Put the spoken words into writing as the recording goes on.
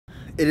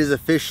It is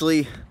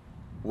officially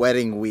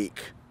wedding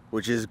week,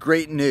 which is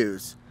great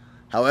news.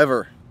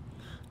 However,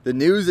 the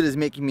news that is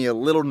making me a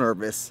little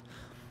nervous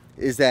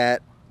is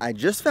that I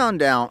just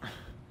found out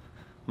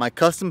my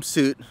custom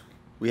suit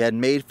we had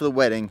made for the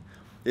wedding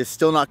is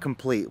still not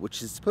complete,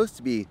 which is supposed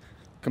to be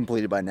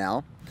completed by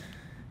now.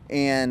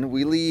 And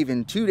we leave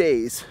in 2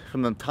 days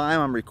from the time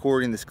I'm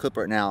recording this clip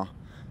right now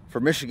for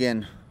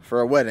Michigan for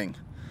our wedding.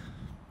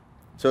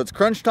 So it's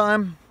crunch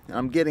time and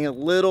I'm getting a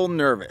little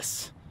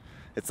nervous.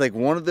 It's like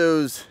one of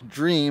those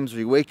dreams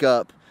where you wake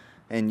up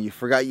and you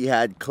forgot you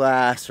had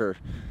class, or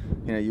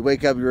you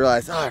wake up and you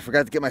realize, oh, I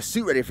forgot to get my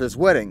suit ready for this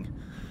wedding.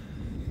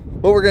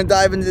 But we're gonna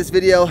dive into this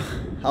video.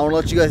 I wanna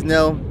let you guys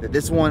know that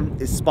this one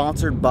is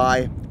sponsored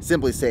by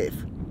Simply Safe.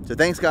 So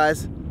thanks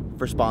guys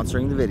for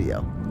sponsoring the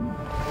video.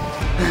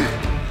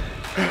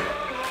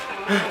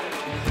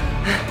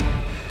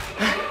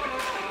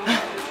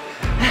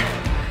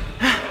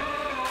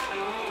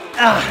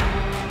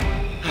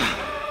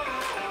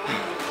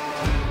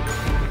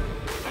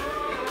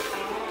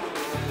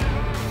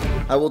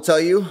 I will tell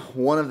you,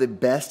 one of the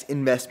best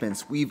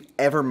investments we've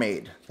ever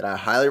made that I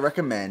highly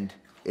recommend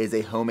is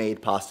a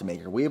homemade pasta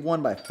maker. We have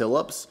one by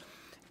Philips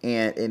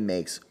and it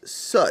makes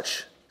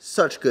such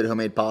good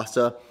homemade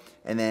pasta.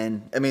 And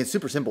then, I mean, it's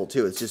super simple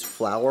too. It's just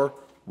flour,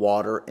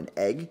 water, and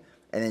egg.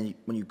 And then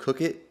when you cook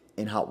it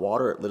in hot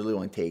water, it literally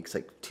only takes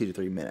like 2 to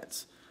 3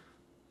 minutes.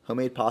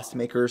 Homemade pasta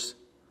makers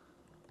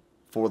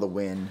for the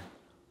win,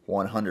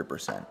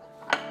 100%.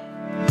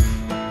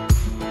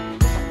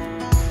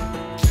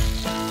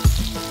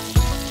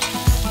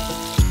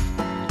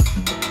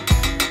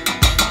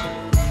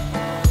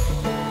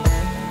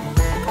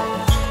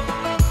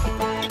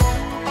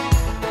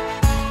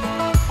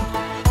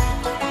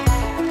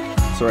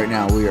 So right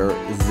now we are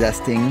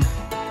zesting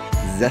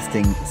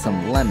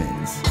some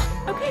lemons.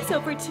 Okay,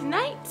 so for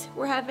tonight,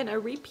 we're having a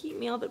repeat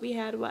meal that we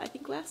had, I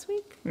think last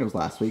week? It was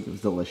last week, it was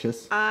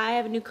delicious. I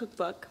have a new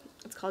cookbook.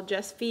 It's called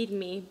Just Feed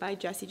Me by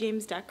Jesse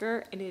James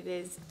Decker, and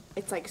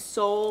it's like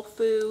soul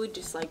food,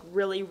 just like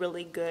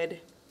really good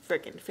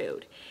freaking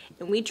food.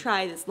 And we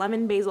tried this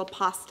lemon basil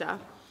pasta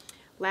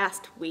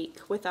last week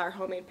with our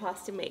homemade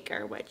pasta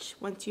maker, which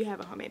once you have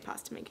a homemade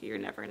pasta maker, you're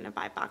never gonna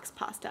buy box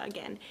pasta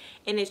again.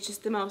 And it's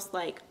just the most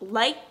like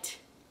light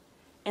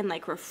and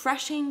like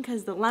refreshing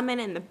because the lemon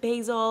and the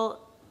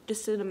basil,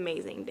 just an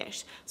amazing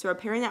dish. So we're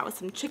pairing that with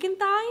some chicken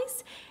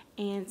thighs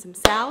and some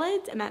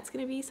salads, and that's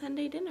gonna be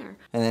Sunday dinner.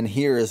 And then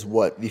here is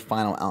what the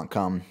final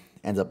outcome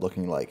ends up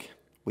looking like.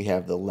 We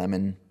have the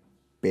lemon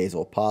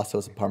basil pasta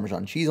with some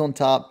Parmesan cheese on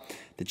top,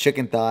 the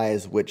chicken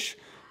thighs, which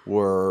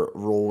were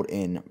rolled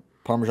in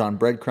Parmesan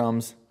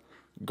breadcrumbs,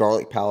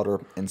 garlic powder,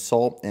 and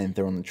salt, and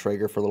throw in the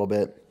Traeger for a little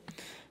bit.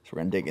 So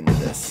we're gonna dig into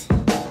this.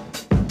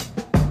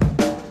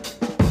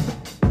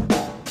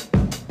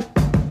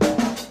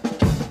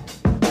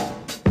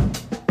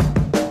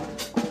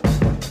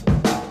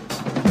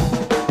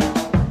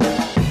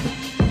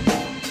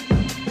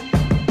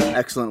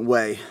 Excellent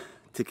way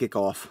to kick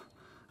off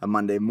a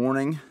Monday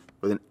morning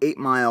with an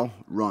 8-mile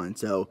run.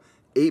 So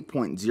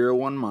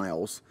 8.01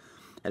 miles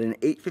at an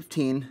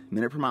 8:15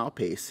 minute per mile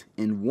pace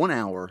in 1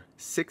 hour,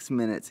 6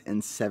 minutes,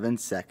 and 7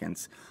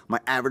 seconds. My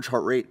average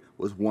heart rate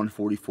was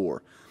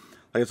 144.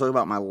 Like I talked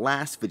about in my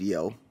last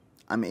video,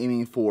 I'm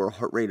aiming for a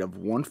heart rate of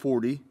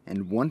 140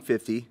 and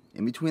 150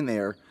 in between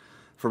there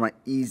for my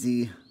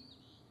easy,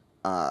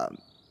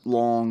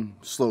 long,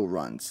 slow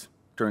runs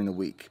during the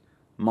week.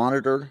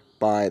 Monitored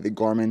by the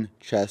Garmin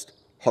chest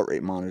heart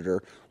rate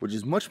monitor, which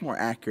is much more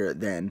accurate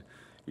than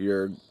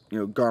your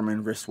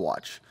Garmin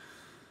wristwatch.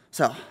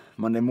 So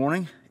Monday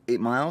morning, 8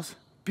 miles,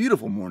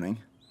 beautiful morning,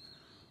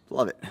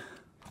 love it.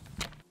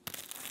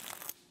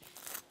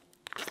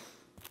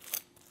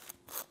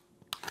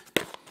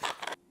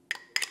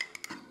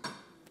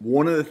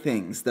 One of the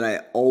things that I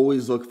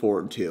always look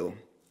forward to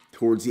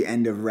towards the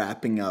end of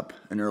wrapping up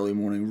an early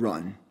morning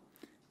run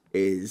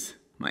is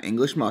my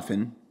English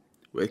muffin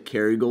with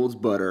Kerrygold's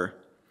butter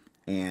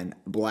and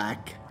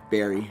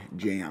blackberry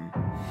jam.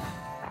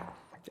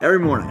 Every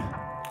morning.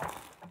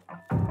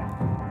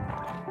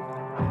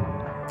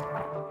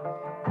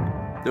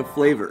 The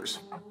flavors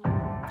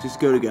just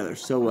go together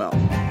so well.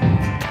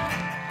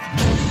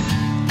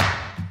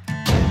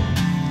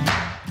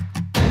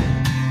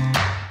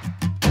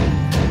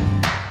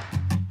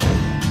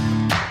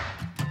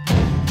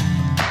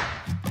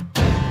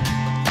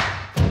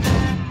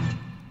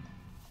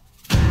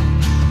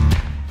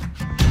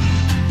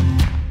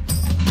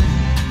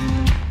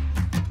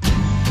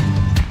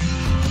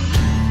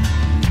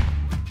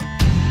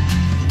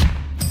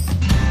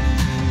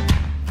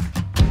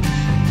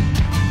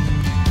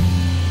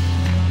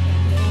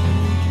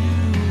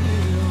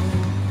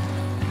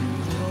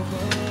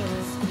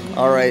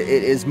 All right,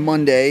 it is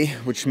Monday,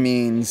 which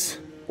means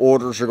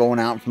orders are going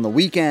out from the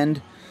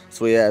weekend.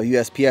 So we have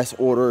USPS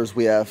orders,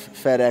 we have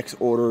FedEx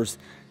orders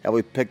that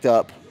we picked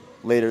up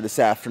later this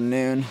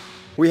afternoon.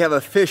 We have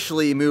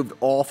officially moved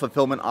all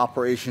fulfillment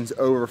operations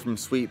over from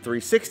Suite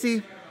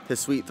 360 to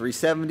Suite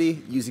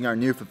 370 using our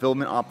new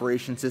fulfillment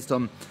operation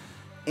system.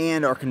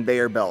 and our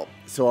conveyor belt.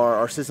 So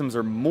our systems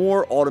are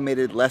more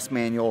automated, less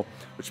manual,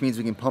 which means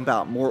we can pump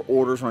out more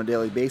orders on a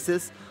daily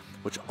basis,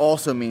 which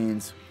also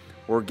means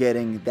we're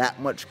getting that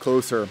much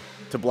closer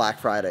to Black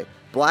Friday.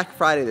 Black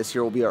Friday this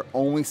year will be our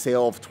only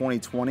sale of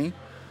 2020,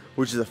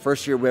 which is the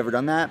first year we've ever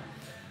done that.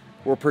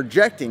 We're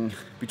projecting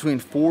between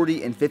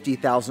 40 and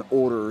 50,000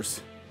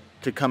 orders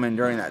to come in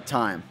during that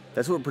time.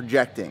 That's what we're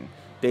projecting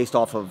based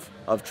off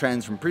of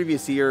trends from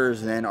previous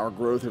years and then our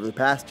growth over the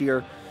past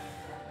year.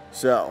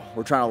 So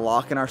we're trying to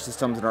lock in our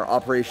systems and our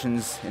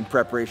operations in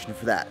preparation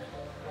for that.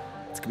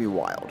 It's gonna be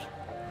wild.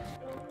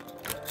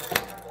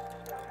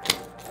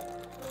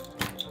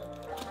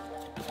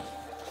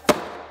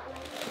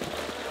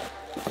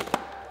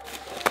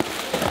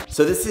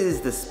 So this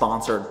is the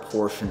sponsored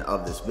portion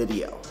of this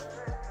video.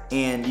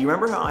 And you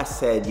remember how I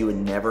said you would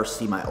never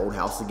see my old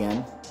house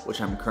again,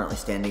 which I'm currently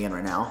standing in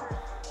right now?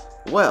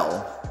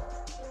 Well,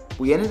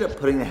 we ended up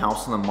putting the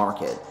house on the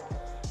market.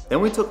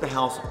 Then we took the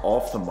house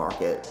off the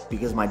market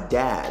because my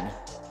dad,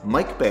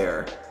 Mike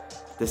Bear,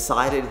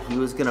 decided he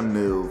was gonna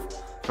move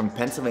from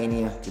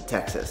Pennsylvania to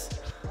Texas.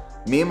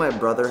 Me and my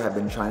brother have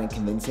been trying to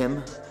convince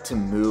him to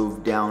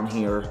move down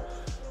here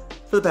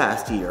for the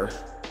past year,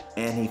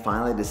 and he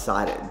finally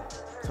decided.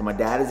 So my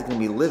dad is gonna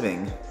be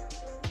living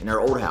in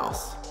our old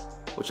house,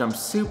 which I'm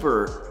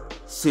super,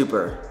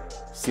 super,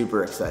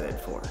 super excited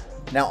for.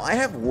 Now, I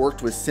have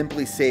worked with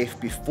Simply Safe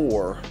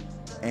before,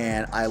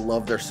 and I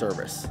love their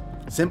service.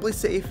 Simply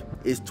Safe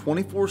is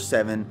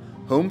 24/7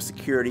 home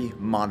security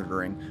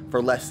monitoring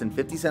for less than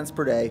 50 cents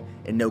per day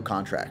and no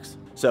contracts.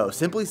 So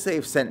Simply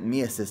Safe sent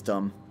me a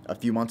system a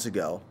few months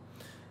ago.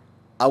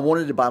 I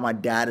wanted to buy my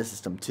dad a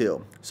system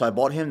too, so I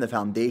bought him the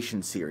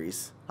Foundation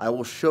series. I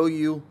will show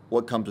you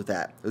what comes with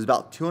that. It was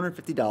about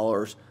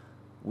 $250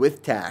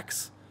 with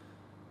tax,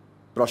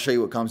 but I'll show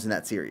you what comes in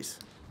that series.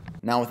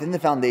 Now within the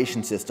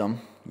Foundation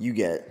system, you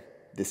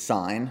get the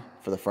sign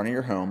for the front of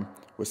your home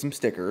with some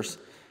stickers.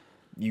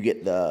 You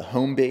get the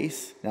home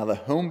base. Now the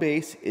home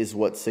base is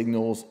what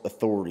signals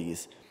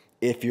authorities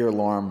if your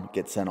alarm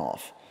gets sent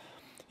off.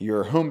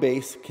 Your home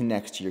base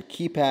connects to your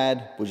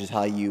keypad, which is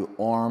how you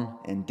arm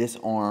and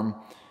disarm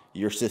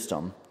your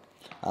system.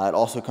 It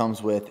also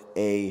comes with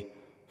a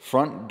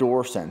front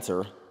door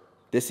sensor.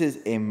 This is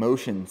a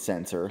motion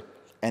sensor,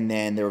 and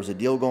then there was a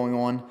deal going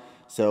on,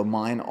 so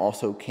mine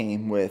also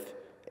came with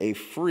a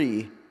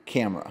free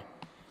camera.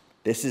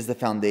 This is the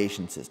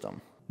Foundation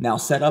system. Now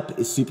setup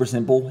is super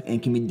simple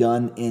and can be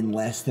done in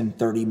less than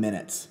 30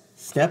 minutes.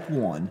 Step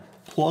one,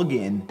 plug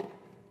in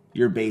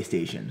your base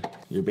station.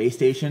 Your base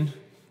station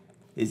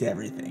is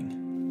everything.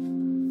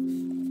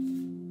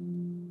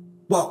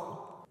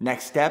 Whoa!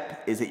 Next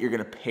step is that you're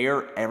gonna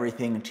pair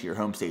everything to your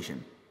home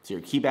station. So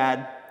your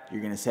keypad,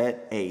 you're gonna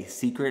set a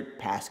secret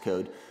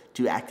passcode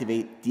to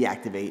activate,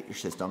 deactivate your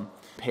system.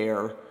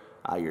 Pair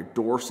your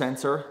door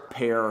sensor,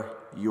 pair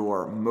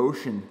your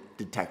motion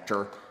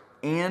detector,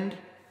 and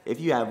if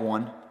you have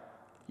one,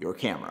 your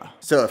camera.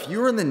 So if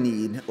you're in the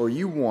need or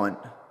you want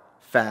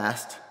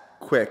fast,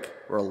 quick,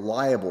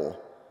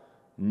 reliable,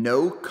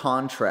 no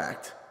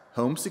contract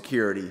home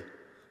security,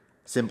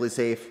 Simply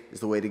Safe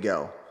is the way to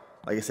go.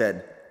 Like I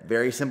said,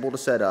 very simple to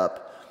set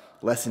up,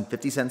 less than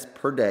 50 cents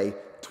per day,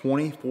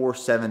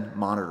 24/7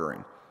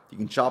 monitoring. You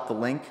can shop the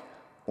link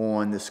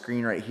on the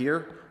screen right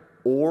here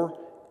or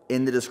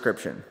in the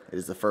description. It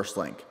is the first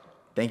link.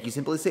 Thank you,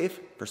 Simply Safe,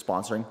 for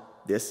sponsoring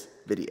this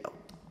video.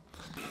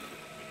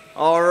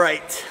 All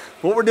right,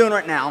 what we're doing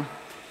right now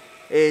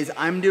is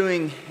I'm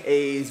doing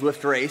a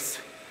Zwift race.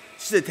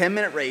 It's just a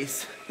 10-minute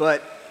race,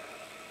 but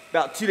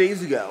about 2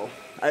 days ago,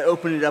 I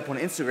opened it up on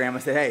Instagram. I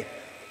said, hey,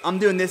 I'm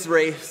doing this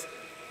race.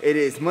 It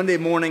is Monday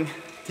morning,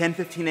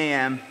 10:15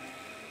 a.m.,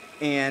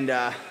 and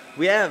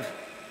we have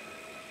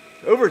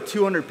over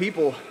 200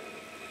 people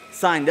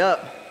signed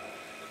up.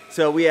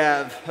 So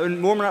I've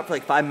been warming up for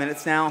like 5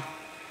 minutes now.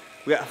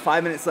 We got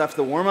 5 minutes left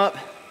to warm up,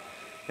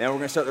 then we're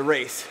gonna start the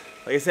race.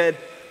 Like I said,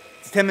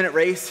 it's a 10-minute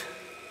race.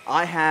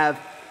 I have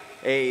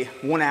a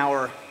 1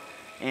 hour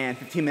and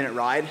 15-minute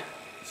ride.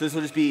 So this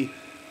will just be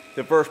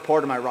the first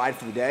part of my ride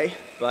for the day,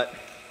 but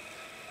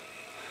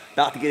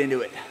about to get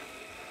into it.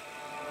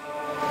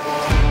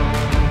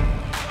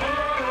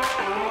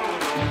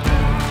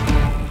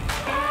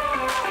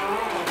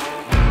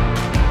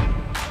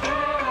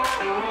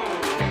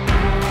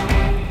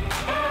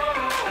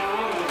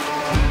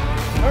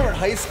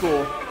 High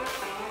school.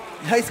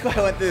 In high school,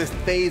 I went through this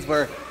phase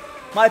where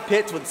my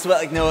pits would sweat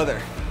like no other.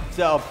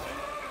 So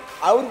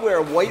I would wear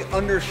a white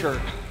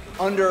undershirt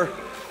under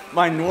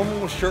my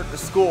normal shirt to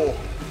school,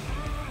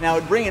 and I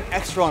would bring an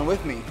extra on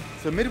with me.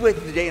 So midway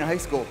through the day in high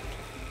school,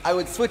 I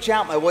would switch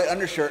out my white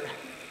undershirt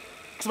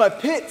because my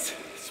pits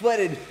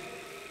sweated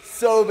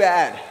so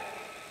bad.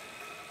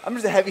 I'm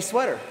just a heavy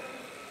sweater.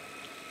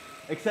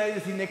 Excited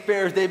to see Nick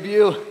Bear's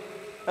debut.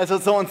 That's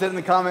what someone said in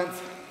the comments.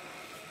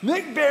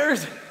 Nick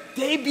Bear's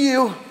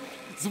debut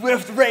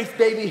Zwift race,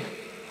 baby.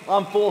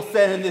 I'm full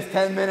set in this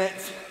 10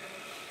 minutes.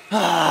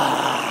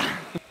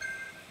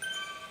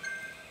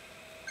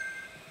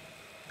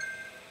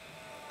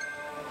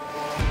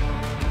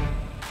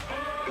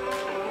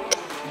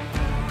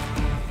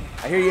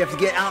 here you have to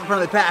get out in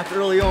front of the pack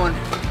early on.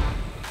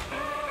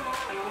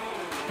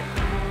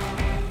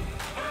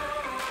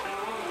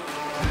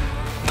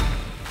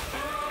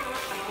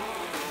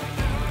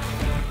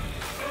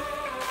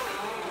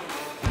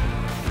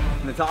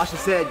 Natasha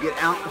said get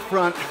out in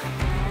front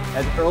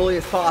as early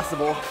as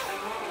possible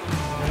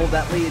and hold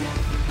that lead.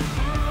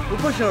 We're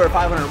pushing over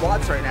 500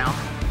 watts right now.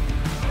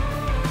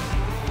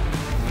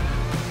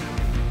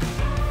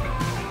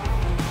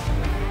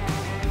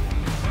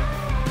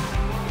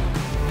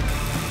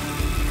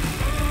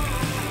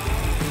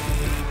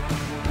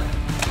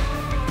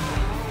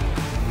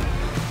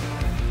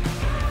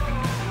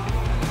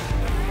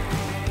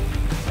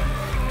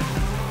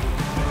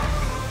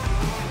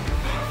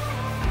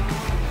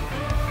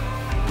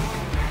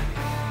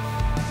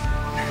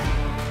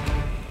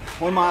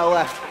 One mile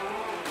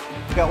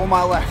left. We got 1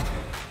 mile left.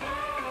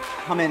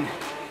 I'm in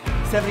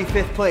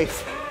 75th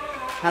place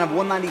out of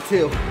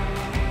 192.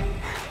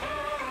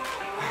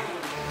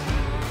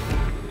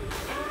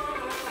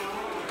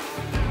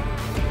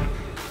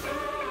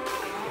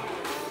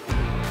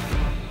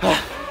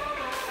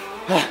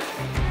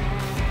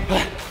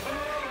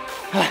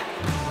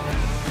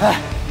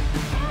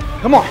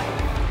 Come on.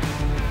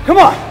 Come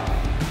on.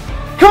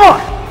 Come on.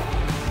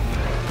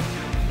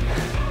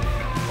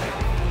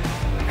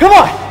 Come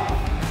on.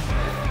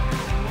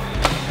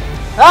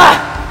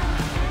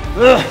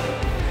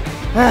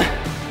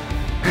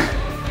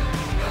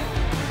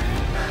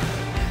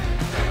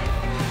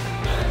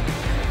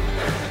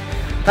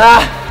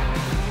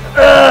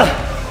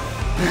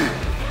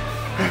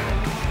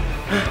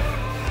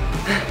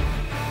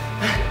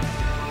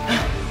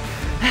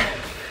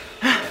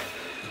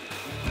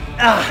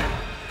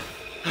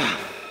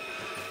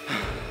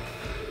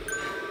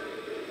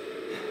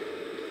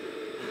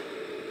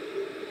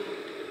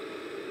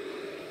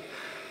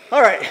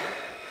 All right,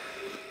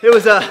 it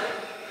was a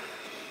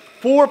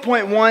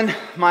 4.1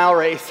 mile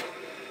race.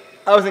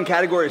 I was in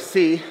category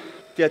C,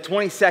 did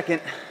 22nd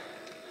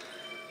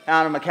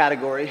out of my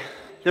category.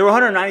 There were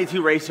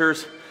 192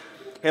 racers.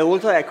 It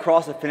looked like I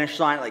crossed the finish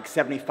line at like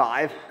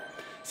 75,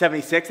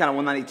 76 out of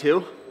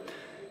 192.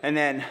 And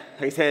then,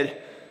 like I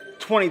said,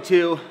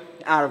 22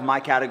 out of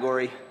my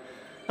category.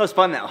 That was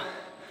fun though.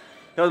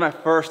 That was my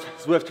first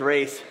Zwift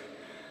race.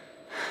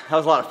 That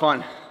was a lot of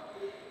fun.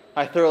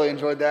 I thoroughly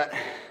enjoyed that.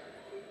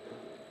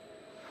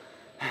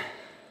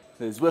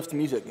 The Zwift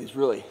music is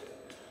really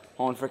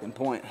on freaking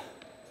point.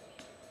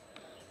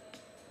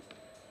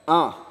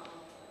 2,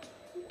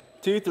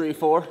 3,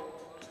 4.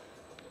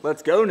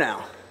 Let's go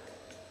now.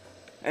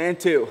 And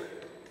 2.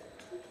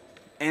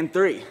 And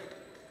 3.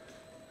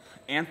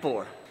 And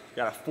 4.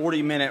 Got a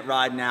 40-minute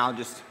ride now,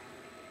 just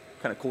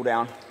kind of cool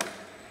down.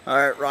 All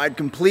right, ride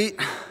complete.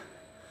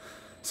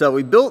 So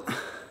we built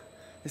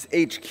this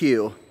HQ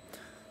to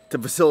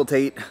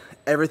facilitate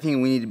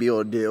everything we need to be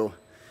able to do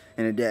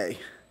in a day.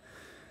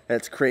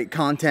 That's create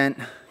content,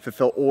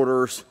 fulfill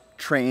orders,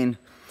 train.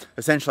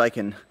 Essentially, I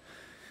can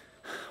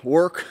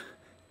work,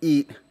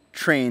 eat,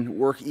 train,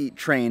 work, eat,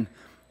 train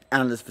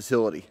out of this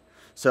facility.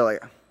 So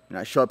like,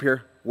 I show up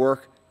here,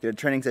 work, get a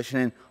training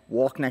session in,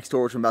 walk next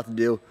door, which I'm about to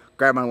do,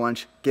 grab my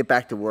lunch, get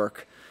back to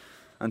work.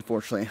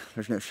 Unfortunately,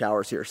 there's no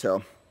showers here,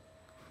 so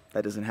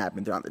that doesn't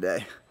happen throughout the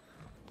day.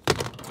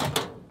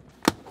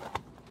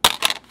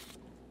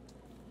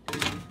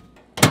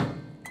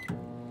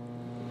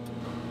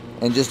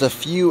 And just a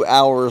few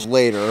hours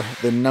later,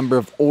 the number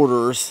of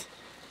orders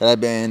that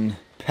have been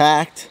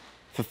packed,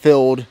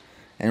 fulfilled,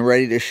 and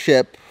ready to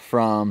ship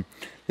from,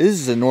 this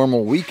is a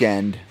normal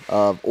weekend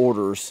of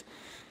orders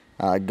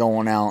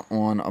going out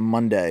on a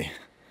Monday.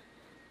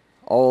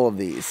 All of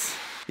these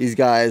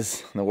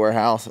guys in the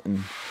warehouse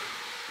and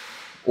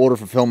order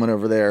fulfillment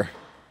over there,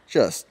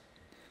 just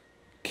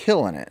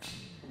killing it,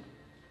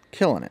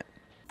 killing it.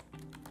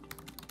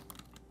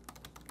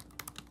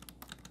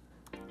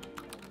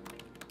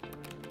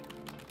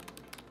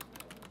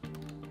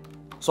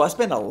 So I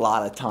spend a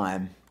lot of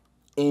time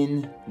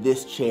in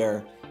this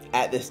chair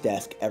at this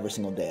desk every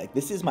single day. Like,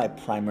 this is my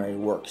primary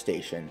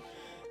workstation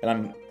that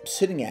I'm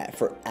sitting at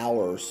for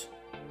hours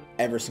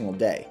every single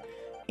day.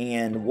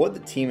 And what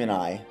the team and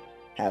I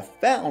have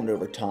found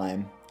over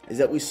time is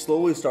that we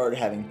slowly started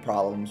having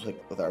problems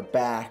with our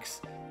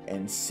backs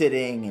and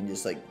sitting and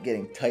just like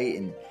getting tight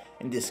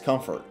and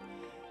discomfort.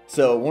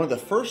 So one of the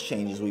first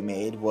changes we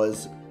made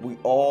was we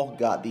all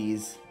got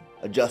these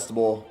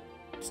adjustable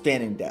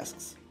standing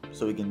desks.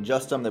 So we can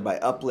adjust them, they're by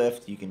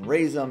uplift, you can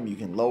raise them, you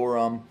can lower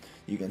them,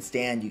 you can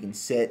stand, you can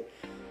sit.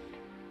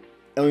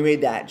 And we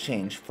made that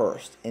change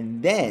first.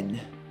 And then,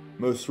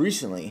 most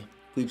recently,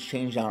 we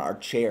changed out our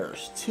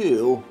chairs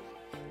to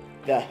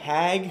the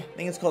Hag, I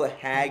think it's called a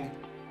Hag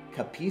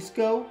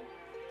Capisco.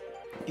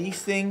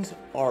 These things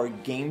are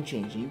game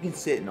changing. You can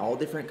sit in all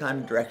different kind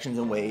of directions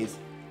and ways.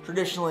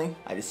 Traditionally,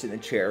 I just sit in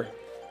a chair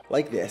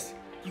like this.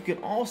 You can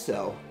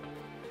also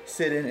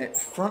sit in it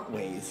front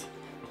ways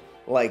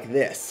like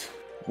this.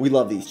 We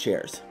love these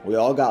chairs. We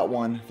all got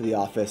one for the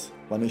office.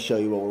 Let me show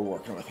you what we're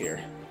working with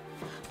here.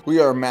 We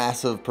are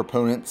massive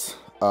proponents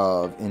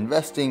of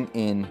investing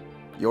in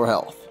your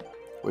health.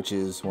 which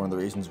is one of the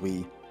reasons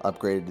we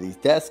upgraded to these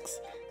desks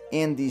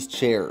and these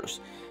chairs.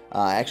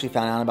 I actually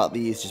found out about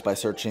these just by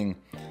searching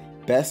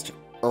best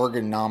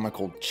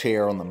ergonomical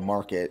chair on the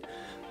market,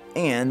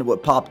 and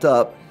what popped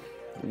up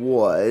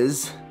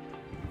was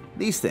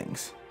these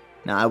things.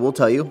 Now I will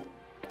tell you,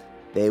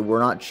 they were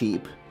not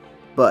cheap,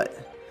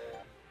 but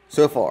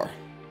so far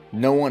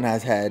no one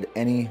has had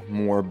any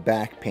more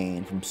back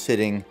pain from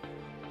sitting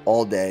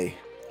all day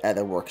at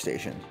their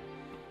workstation.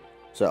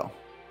 So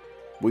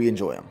we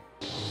enjoy them.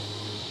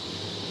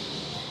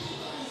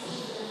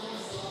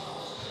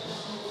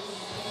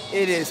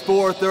 It is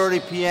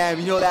 4:30 p.m.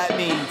 You know what that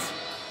means.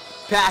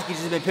 Package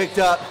has been picked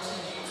up.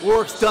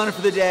 Work's done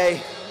for the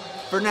day.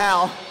 For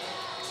now,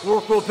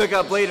 work will pick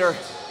up later.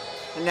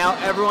 And now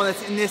everyone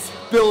that's in this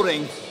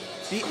building,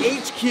 the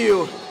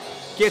HQ,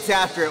 gets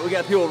after it. We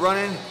got people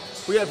running.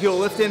 We got people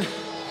lifting.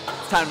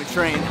 It's time to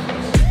train.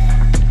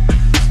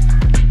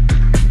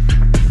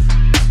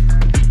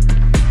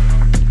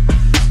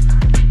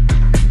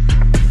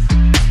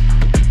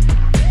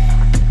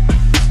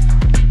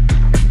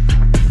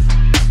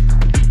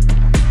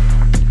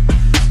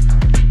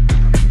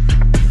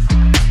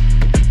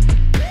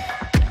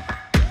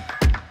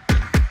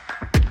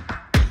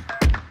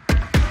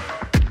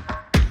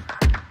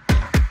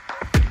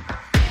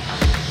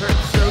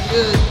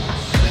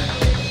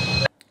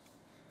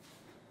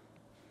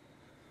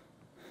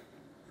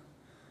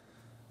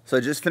 So I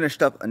just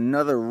finished up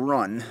another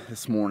run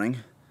this morning,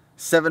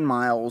 7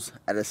 miles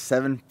at a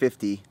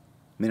 750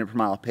 minute per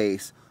mile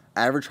pace.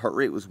 Average heart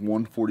rate was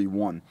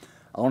 141.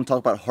 I want to talk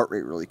about heart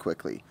rate really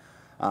quickly.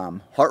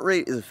 Heart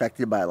rate is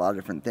affected by a lot of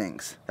different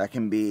things. That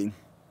can be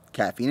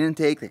caffeine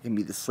intake, that can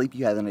be the sleep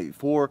you had the night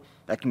before,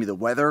 that can be the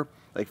weather.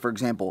 Like for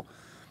example,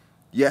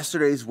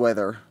 yesterday's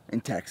weather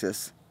in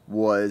Texas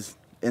was,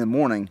 in the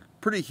morning,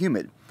 pretty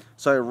humid.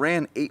 So I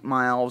ran 8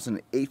 miles at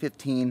an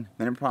 8:15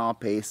 minute per mile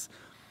pace,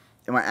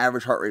 and my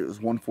average heart rate was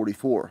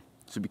 144.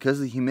 So because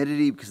of the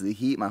humidity, because of the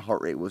heat, my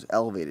heart rate was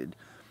elevated.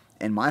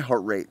 And my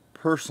heart rate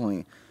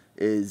personally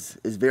is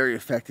very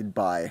affected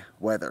by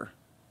weather,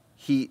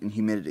 heat and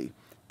humidity.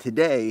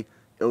 Today,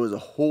 it was a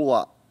whole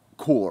lot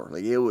cooler.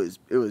 Like it was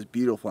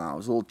beautiful. It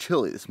was a little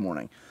chilly this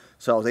morning.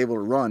 So I was able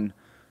to run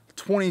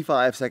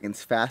 25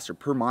 seconds faster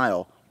per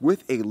mile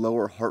with a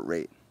lower heart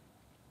rate.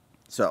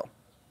 So,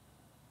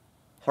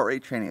 heart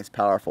rate training is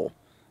powerful.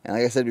 And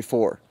like I said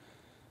before,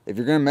 if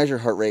you're going to measure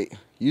heart rate,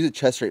 use a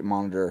chest rate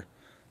monitor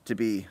to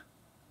be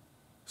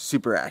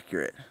super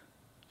accurate.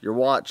 Your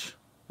watch,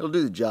 it'll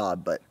do the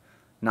job, but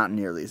not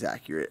nearly as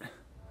accurate.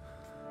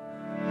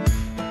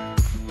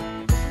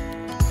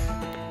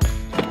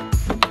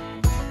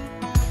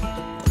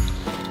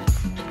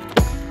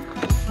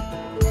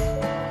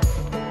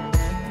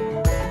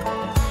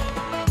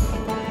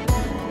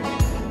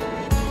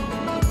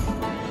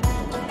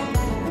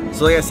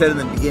 So like I said in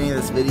the beginning of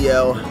this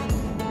video,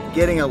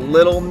 getting a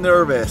little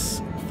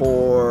nervous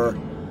for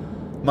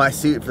my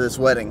suit for this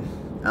wedding.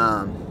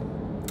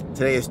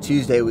 Today is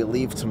Tuesday. We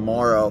leave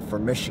tomorrow for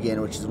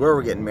Michigan, which is where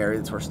we're getting married.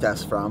 That's where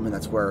Steph's from, and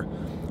that's where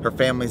her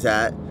family's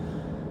at.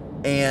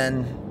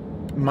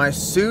 And my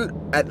suit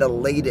at the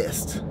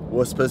latest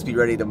was supposed to be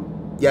ready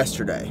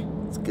yesterday.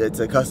 It's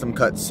a custom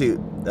cut suit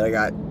that I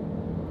got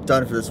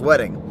done for this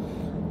wedding.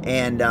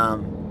 And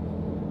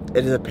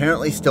it is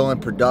apparently still in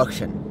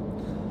production.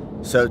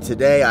 So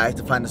today I have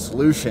to find a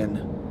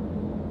solution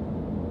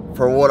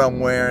for what I'm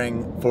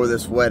wearing for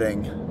this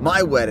wedding,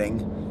 my wedding,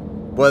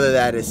 whether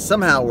that is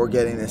somehow we're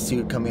getting this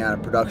suit coming out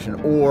of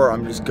production or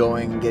I'm just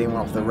going and getting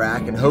one off the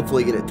rack and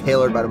hopefully get it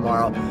tailored by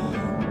tomorrow.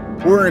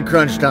 We're in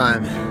crunch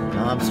time.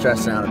 I'm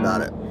stressing out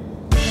about it.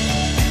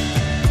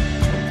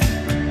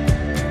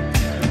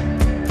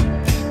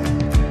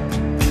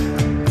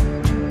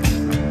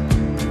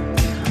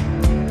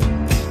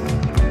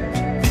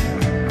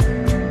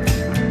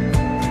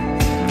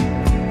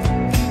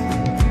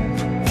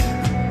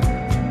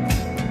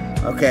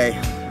 Okay,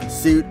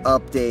 suit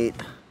update.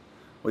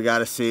 We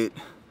got a suit.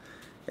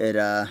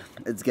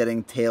 It's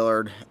getting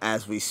tailored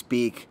as we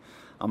speak.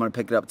 I'm gonna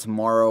pick it up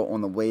tomorrow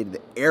on the way to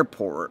the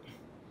airport.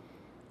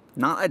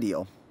 Not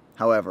ideal,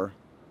 however,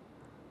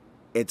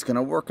 it's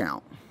gonna work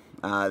out.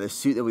 The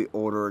suit that we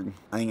ordered,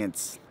 I think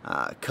it's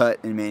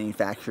cut and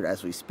manufactured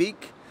as we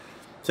speak.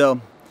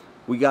 So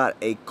we got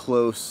a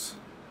close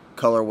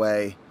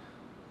colorway,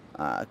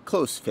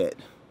 close fit,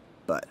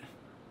 but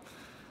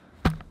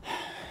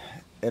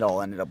it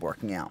all ended up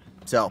working out.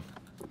 So,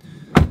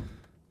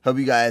 hope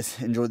you guys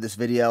enjoyed this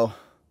video.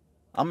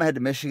 I'm gonna head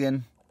to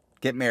Michigan,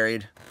 get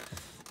married,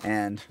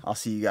 and I'll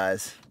see you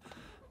guys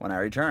when I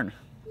return.